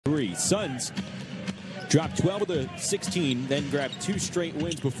Suns dropped 12 of the 16, then grabbed 2 straight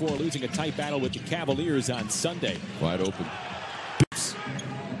wins before losing a tight battle with the Cavaliers on Sunday. Wide open.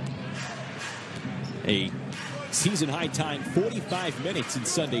 A season-high time 45 minutes in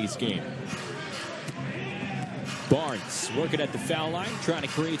Sunday's game. Barnes working at the foul line, trying to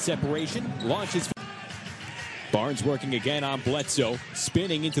create separation, launches. Barnes working again on Bledsoe,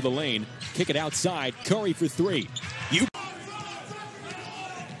 spinning into the lane, kick it outside, Curry for 3.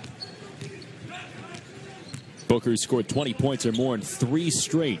 Booker scored 20 points or more in 3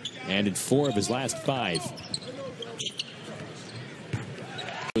 straight, and in 4 of his last 5.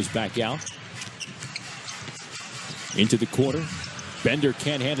 Goes back out. Into the quarter. Bender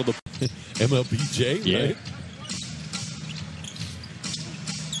can't handle the MLBJ, yeah. Right?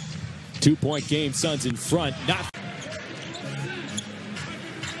 2-point game, Suns in front.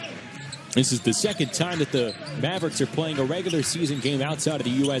 This is the second time that the Mavericks are playing a regular season game outside of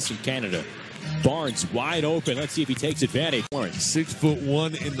the U.S. and Canada. Barnes wide open. Let's see if he takes advantage.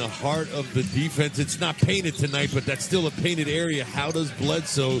 6'1" in the heart of the defense. It's not painted tonight, but that's still a painted area. How does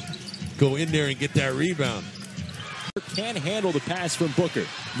Bledsoe go in there and get that rebound? Can't handle the pass from Booker.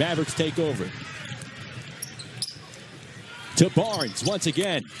 Mavericks take over. To Barnes once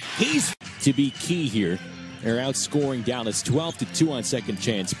again. He's to be key here. They're outscoring Dallas 12-2 on second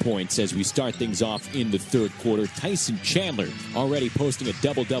chance points as we start things off in the third quarter. Tyson Chandler already posting a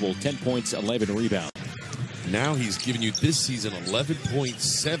double-double, 10 points, 11 rebounds. Now he's given you this season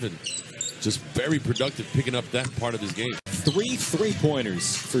 11.7. Just very productive picking up that part of his game. 3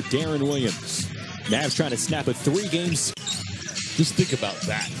 3-pointers for Darren Williams. Mavs trying to snap a 3-game. Just think about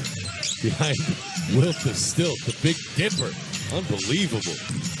that. Behind Wilt the Stilt, the Big Dipper. Unbelievable.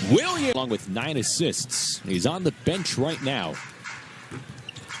 Williams, along with 9 assists. He's on the bench right now.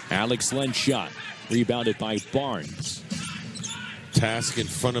 Alex Len shot. Rebounded by Barnes. Task in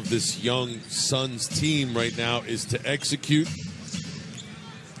front of this young Suns team right now is to execute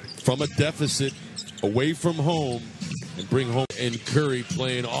from a deficit away from home and bring home. And Curry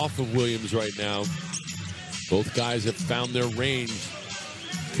playing off of Williams right now. Both guys have found their range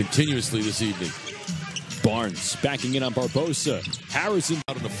continuously this evening. Barnes backing in on Barbosa. Harrison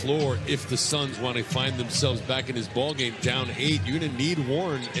out on the floor. If the Suns want to find themselves back in this ballgame down 8, you're going to need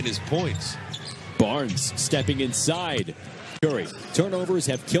Warren and his points. Barnes stepping inside. Curry. Turnovers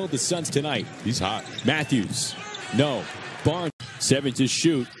have killed the Suns tonight. He's hot. Matthews. No. Barnes. 7 to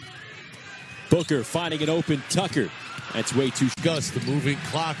shoot. Booker finding an open Tucker. That's way too. Gus, the moving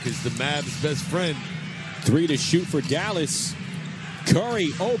clock is the Mavs' best friend. 3 to shoot for Dallas. Curry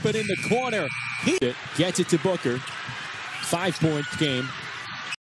open in the corner. He gets it to Booker. 5-point game.